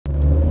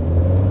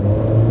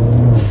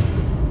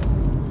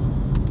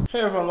Hey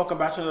everyone, welcome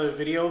back to another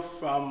video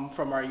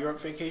from our Europe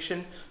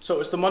vacation.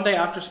 So it's the Monday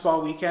after spa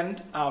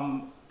weekend.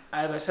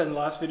 As I said in the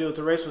last video,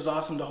 the race was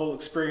awesome. The whole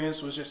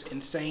experience was just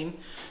insane.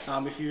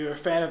 If you're a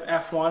fan of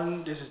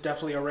F1, this is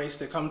definitely a race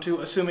to come to,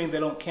 assuming they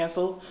don't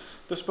cancel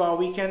the spa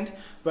weekend.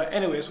 But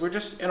anyways, we're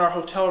just in our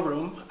hotel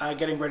room,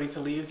 getting ready to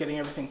leave, getting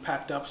everything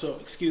packed up. So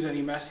excuse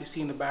any mess you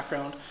see in the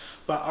background.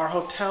 But our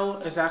hotel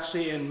is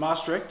actually in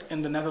Maastricht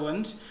in the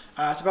Netherlands.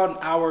 It's about an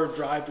hour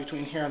drive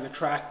between here and the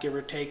track, give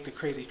or take the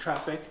crazy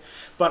traffic.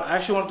 But I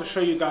actually wanted to show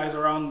you guys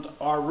around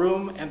our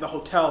room and the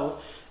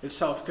hotel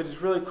itself because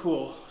it's really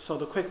cool. So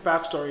the quick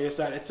backstory is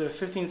that it's a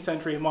 15th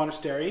century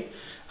monastery,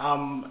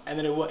 and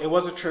then it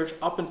was a church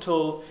up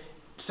until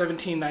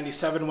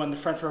 1797 when the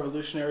French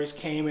revolutionaries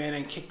came in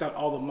and kicked out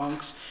all the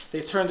monks.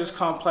 They turned this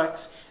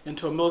complex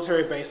into a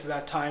military base at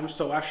that time.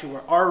 So actually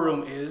where our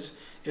room is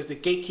the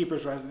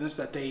gatekeeper's residence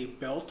that they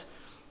built.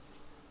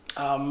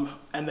 And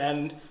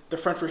then the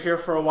French were here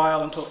for a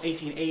while until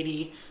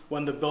 1880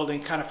 when the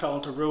building kind of fell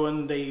into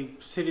ruin. The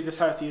city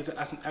decided to use it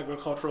as an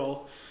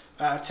agricultural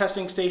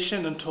testing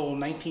station until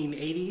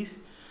 1980.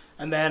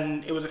 And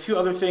then it was a few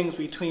other things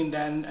between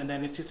then and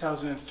then in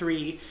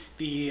 2003,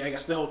 I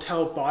guess the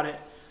hotel bought it,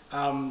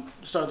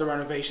 started the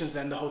renovations,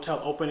 then the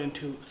hotel opened in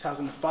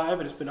 2005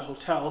 and it's been a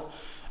hotel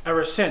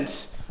ever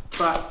since.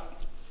 But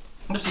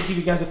just to give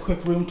you guys a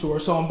quick room tour,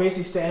 so I'm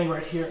basically standing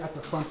right here at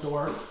the front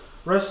door.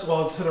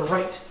 Well, to the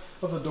right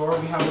of the door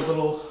we have a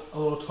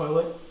little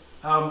toilet.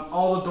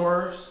 All the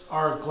doors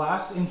are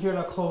glass in here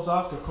that close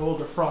off. They're cold,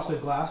 they're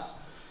frosted glass.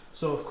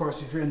 So of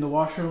course if you're in the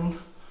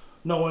washroom,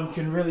 no one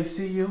can really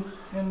see you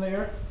in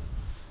there.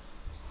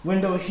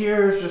 Window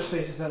here just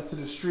faces out to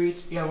the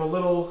street. You have a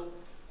little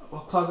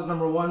closet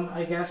number one,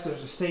 I guess.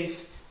 There's a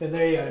safe in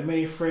there, you got a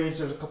mini fridge,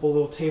 there's a couple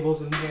little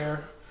tables in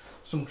there,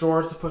 some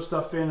drawers to put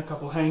stuff in, a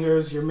couple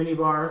hangers, your mini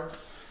bar.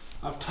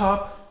 Up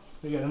top,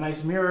 you got a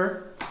nice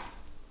mirror.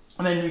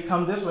 And then you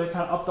come this way,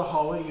 kind of up the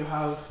hallway, you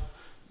have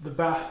the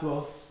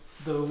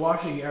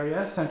washing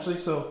area essentially.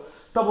 So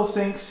double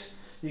sinks,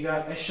 you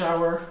got a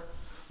shower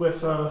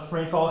with a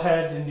rainfall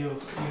head, and you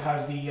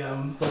have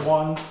the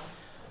wand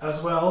as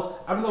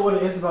well. I don't know what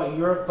it is about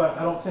Europe, but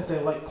I don't think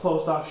they like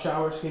closed off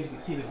showers because you can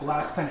see the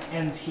glass kind of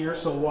ends here,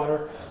 so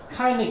water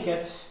kind of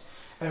gets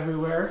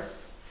everywhere.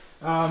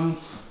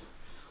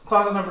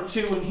 Closet number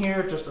two in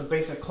here, just a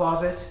basic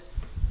closet.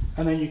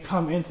 And then you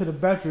come into the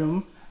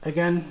bedroom,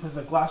 again with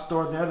a glass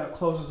door there that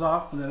closes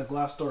off, and then a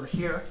glass door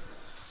here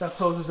that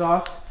closes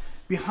off.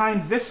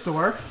 Behind this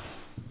door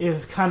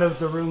is kind of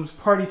the room's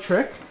party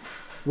trick,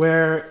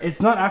 where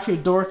it's not actually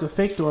a door, it's a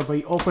fake door, but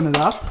you open it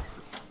up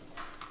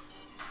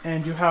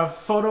and you have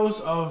photos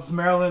of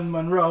Marilyn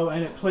Monroe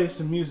and it plays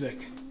some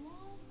music.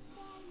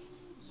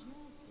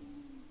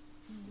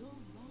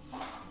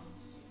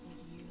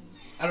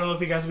 I don't know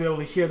if you guys will be able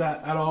to hear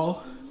that at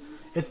all.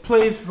 It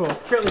plays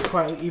fairly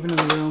quietly even in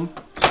the room.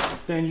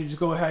 Then you just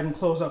go ahead and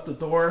close up the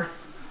door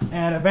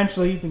and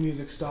eventually the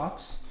music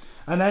stops.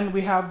 And then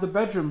we have the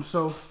bedroom.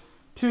 So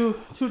two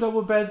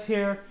double beds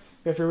here.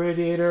 You got your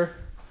radiator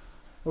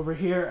over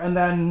here, and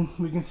then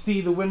we can see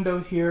the window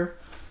here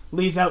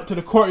leads out to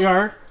the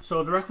courtyard.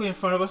 So directly in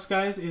front of us,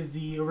 guys, is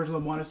the original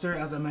monastery.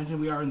 As I mentioned,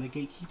 we are in the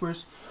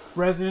gatekeeper's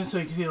residence, so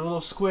you can see a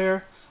little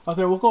square out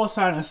there. We'll go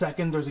outside in a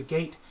second. There's a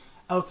gate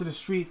out to the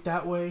street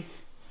that way.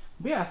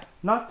 But yeah,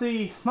 not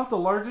the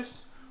largest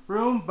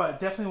room,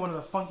 but definitely one of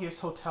the funkiest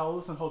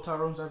hotels and hotel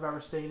rooms I've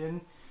ever stayed in.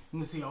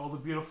 You can see all the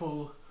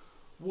beautiful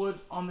wood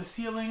on the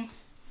ceiling,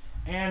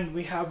 and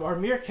we have our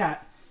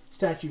meerkat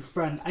statue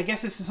friend. I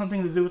guess this is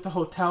something to do with the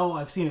hotel.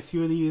 I've seen a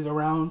few of these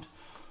around,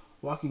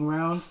 walking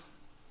around.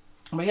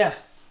 But yeah,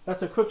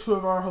 that's a quick tour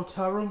of our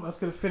hotel room. Let's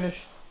gonna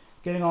finish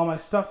getting all my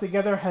stuff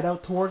together, head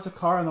out towards the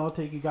car, and then I'll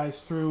take you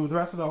guys through the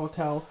rest of the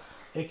hotel,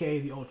 aka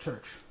the old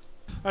church.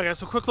 Okay,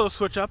 so quick little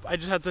switch up. I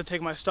just had to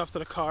take my stuff to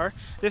the car.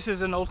 This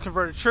is an old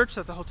converted church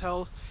that the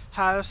hotel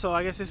has, so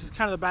I guess this is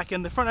kind of the back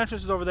end. The front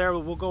entrance is over there, but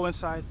we'll go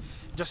inside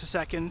in just a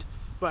second.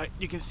 But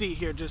you can see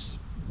here just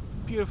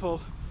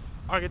beautiful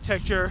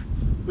architecture.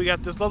 We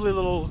got this lovely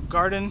little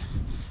garden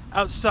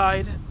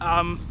outside.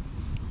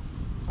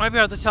 Might be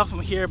hard to tell from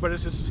here, but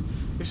it's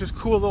just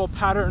cool little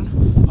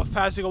pattern of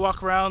paths you can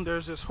walk around.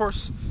 There's this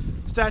horse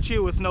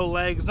statue with no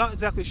legs. Not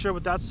exactly sure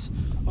what that's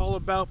all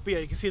about, but yeah,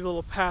 you can see the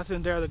little path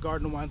in there. The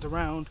garden winds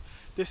around.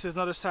 This is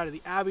another side of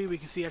the abbey. We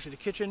can see actually the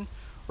kitchen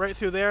right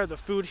through there. The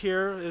food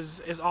here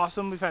is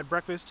awesome. We've had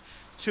breakfast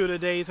 2 of the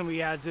days, and we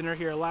had dinner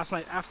here last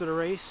night after the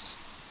race.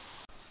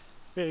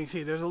 Yeah, you can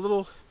see there's a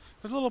little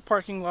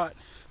parking lot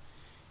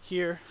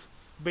here.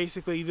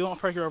 Basically, you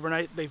don't park here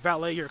overnight. They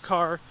valet your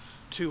car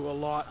to a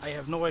lot. I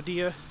have no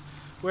idea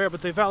where,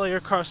 but they valet your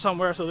car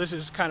somewhere. So this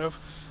is kind of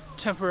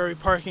temporary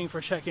parking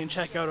for check-in,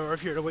 check-out, or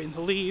if you're to wait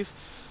to leave.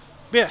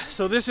 But yeah,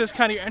 so this is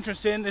kind of your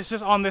entrance in. It's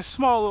just on this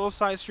small little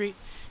side street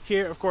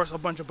here. Of course, a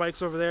bunch of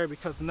bikes over there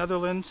because the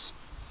Netherlands.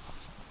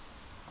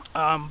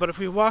 But if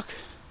we walk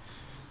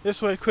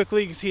this way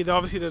quickly, you can see that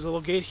obviously there's a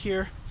little gate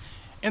here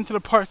into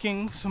the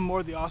parking, some more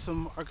of the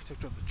awesome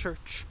architecture of the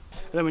church.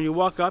 And then when you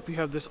walk up, you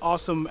have this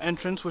awesome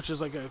entrance, which is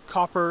like a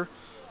copper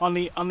on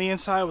the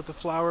inside with the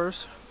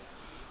flowers.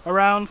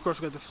 around. Of course,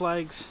 we got the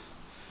flags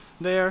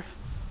there.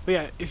 But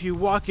yeah, if you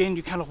walk in,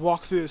 you kind of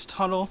walk through this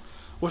tunnel,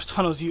 which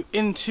tunnels you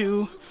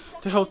into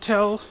the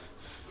hotel.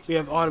 We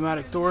have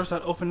automatic doors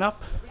that open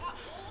up,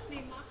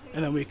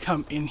 and then we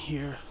come in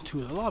here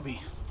to the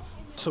lobby.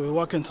 So we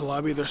walk into the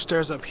lobby. There's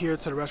stairs up here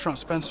to the restaurant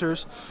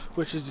Spencer's,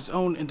 which is its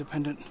own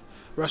independent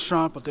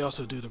restaurant, but they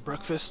also do the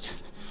breakfast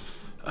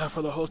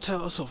for the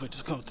hotel. So if we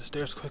just come up the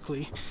stairs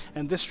quickly,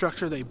 and this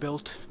structure they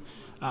built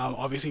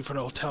obviously for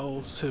the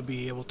hotel to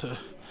be able to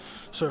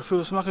serve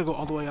food. So I'm not gonna go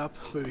all the way up,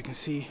 but we can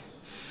see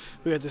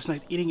we have this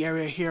nice eating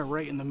area here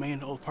right in the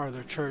main old part of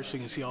their church. So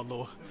you can see all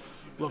the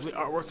lovely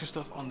artwork and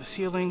stuff on the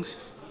ceilings.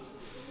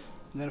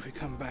 And then if we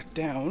come back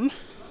down,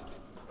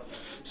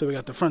 so we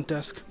got the front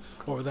desk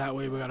over that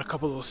way. We got a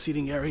couple of little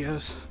seating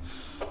areas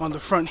on the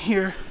front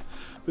here.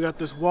 We got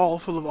this wall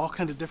full of all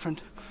kinds of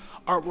different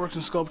artworks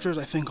and sculptures,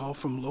 I think all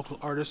from local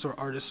artists, or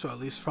artists at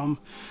least from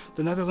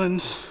the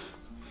Netherlands.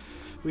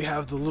 We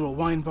have the little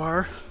wine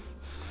bar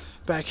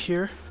back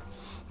here,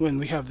 when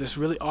we have this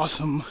really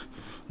awesome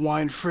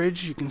wine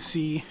fridge. You can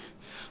see,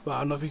 well, I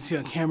don't know if you can see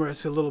on camera,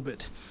 it's a little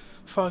bit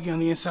foggy on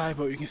the inside,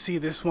 but you can see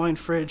this wine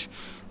fridge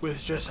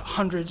with just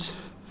hundreds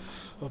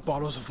of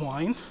bottles of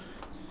wine.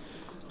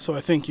 So I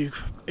think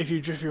if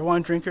you're a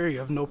wine drinker, you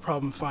have no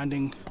problem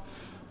finding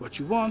what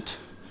you want.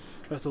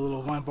 Got the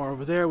little wine bar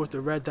over there with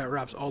the red that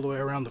wraps all the way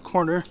around the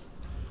corner.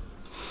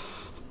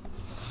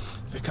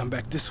 If we come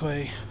back this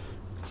way,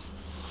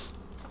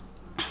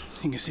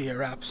 you can see it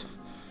wraps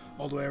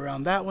all the way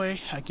around that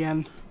way.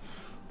 Again,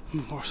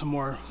 some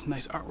more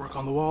nice artwork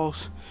on the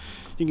walls.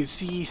 You can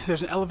see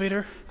there's an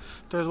elevator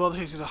there as well that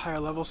takes you to a higher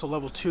level. So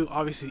level 2,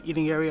 obviously the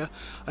eating area.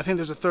 I think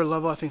there's a 3rd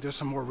level. I think there's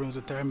some more rooms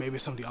up there, maybe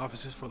some of the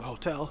offices for the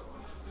hotel.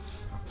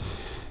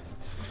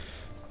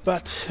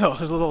 But oh,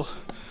 there's a little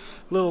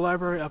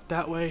library up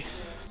that way.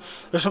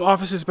 There's some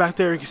offices back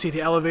there. You can see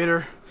the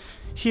elevator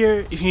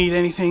here. If you need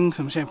anything,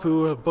 some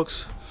shampoo or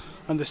books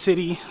on the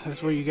city,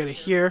 that's where you get it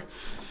here.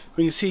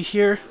 We can see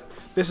here,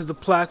 this is the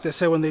plaque that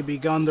said when they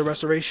begun the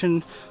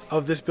restoration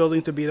of this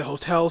building to be the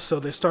hotel. So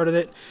they started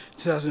it in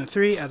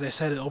 2003. As I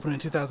said, it opened in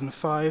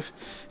 2005.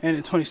 And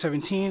in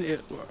 2017,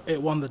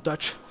 it won the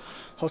Dutch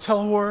Hotel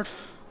Award.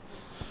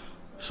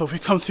 So if we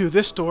come through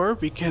this door,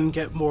 we can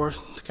get more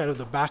kind of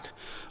the back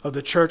of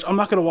the church. I'm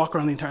not going to walk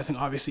around the entire thing,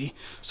 obviously.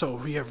 So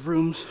we have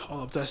rooms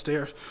all up that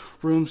stairs,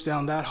 rooms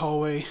down that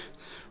hallway,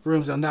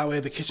 rooms down that way.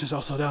 The kitchen's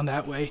also down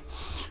that way.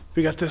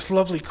 We got this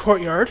lovely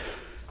courtyard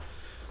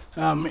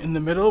in the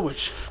middle,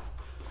 which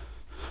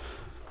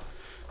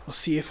I'll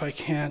see if I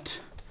can't.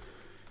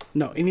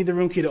 No, you need the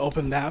room key to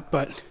open that.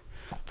 But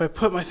if I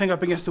put my thing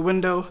up against the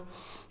window,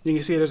 you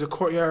can see there's a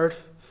courtyard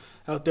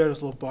out there.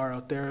 There's a little bar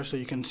out there, so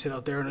you can sit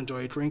out there and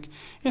enjoy a drink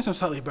in some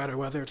slightly better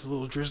weather. It's a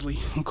little drizzly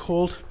and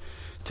cold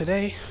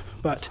today,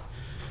 but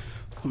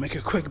we'll make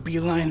a quick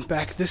beeline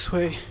back this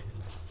way.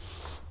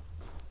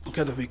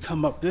 Because if we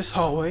come up this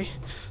hallway,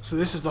 so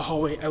this is the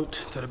hallway out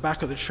to the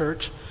back of the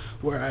church,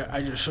 where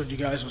I just showed you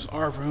guys was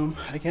our room.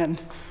 Again,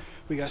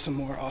 we got some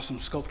more awesome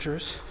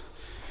sculptures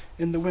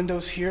in the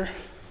windows here.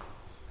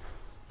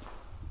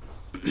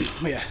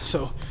 Yeah,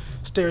 so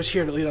stairs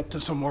here to lead up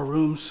to some more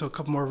rooms, so a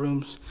couple more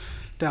rooms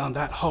down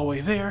that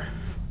hallway there.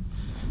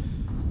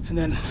 And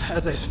then,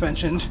 as I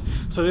mentioned,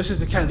 so this is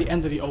the kind of the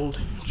end of the old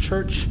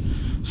church.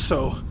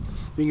 So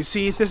you can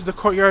see this is the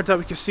courtyard that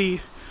we can see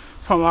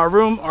from our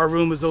room. Our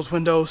room is those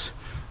windows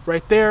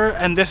right there,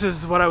 and this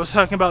is what I was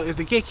talking about, is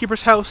the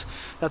gatekeeper's house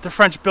that the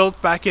French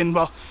built back in,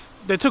 well,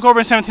 they took over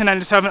in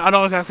 1797. I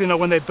don't exactly know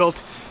when they built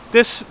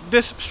this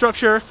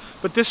structure,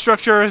 but this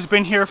structure has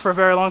been here for a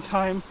very long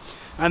time.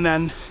 And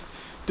then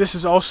this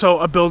is also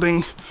a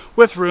building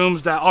with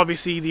rooms that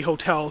obviously the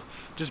hotel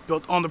just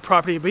built on the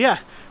property. But yeah,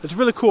 it's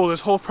really cool.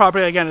 This whole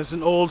property, again, is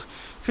an old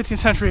 15th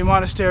century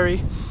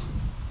monastery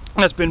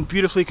that's been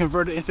beautifully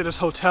converted into this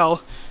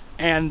hotel.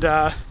 And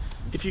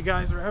if you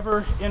guys are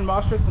ever in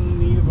Maastricht and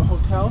in need of a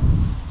hotel,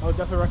 I would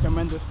definitely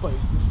recommend this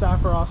place. The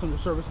staff are awesome, the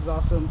service is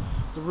awesome,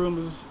 the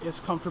room is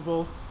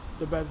comfortable,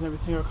 the beds and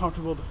everything are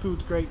comfortable, the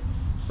food's great.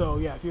 So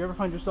yeah, if you ever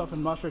find yourself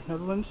in Maastricht,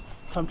 Netherlands,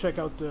 come check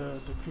out the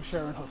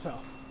Kruisherenhotel.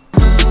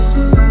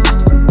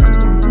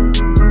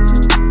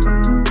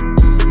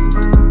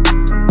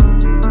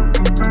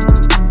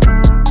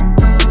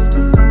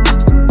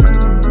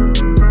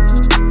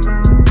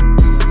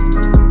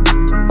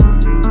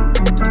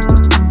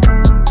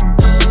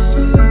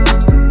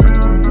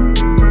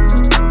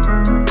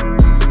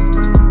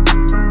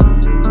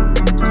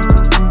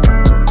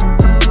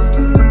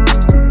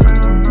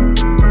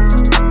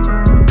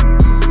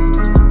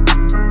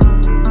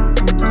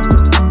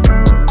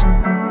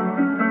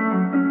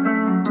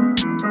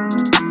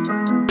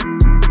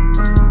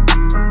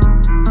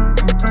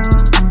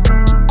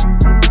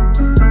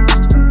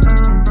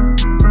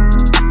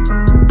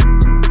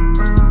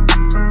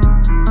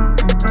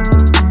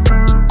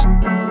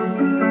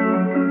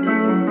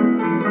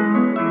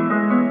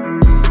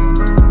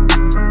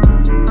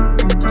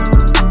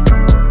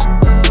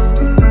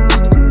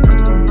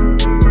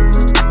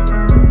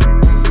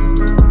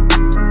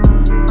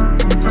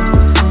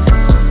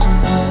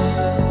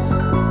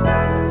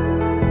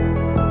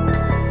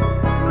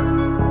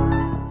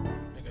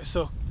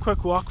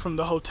 quick walk from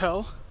the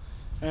hotel,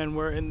 and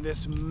we're in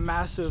this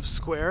massive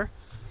square,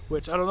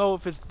 which I don't know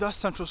if it's the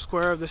central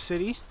square of the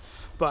city,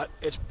 but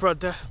it's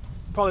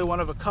probably one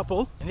of a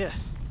couple. And yeah,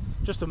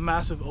 just a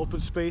massive open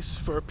space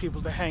for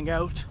people to hang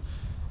out.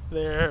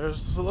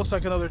 It looks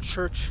like another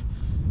church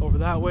over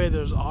that way.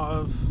 There's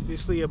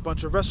obviously a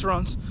bunch of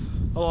restaurants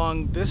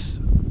along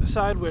this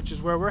side, which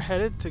is where we're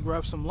headed to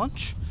grab some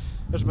lunch.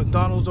 There's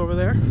McDonald's over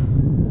there.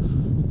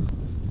 And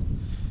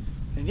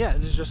yeah,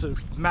 it's just a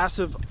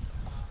massive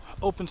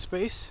open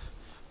space.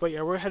 But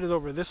yeah, we're headed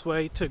over this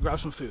way to grab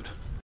some food.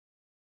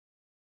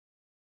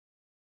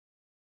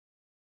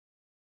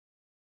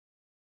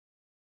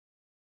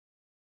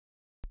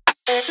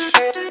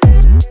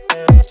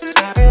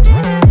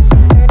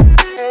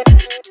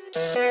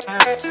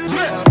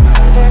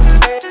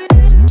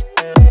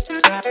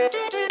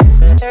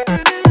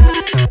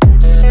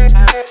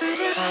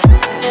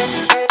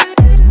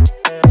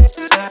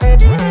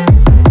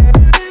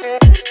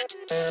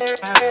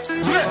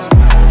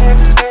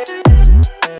 Yeah.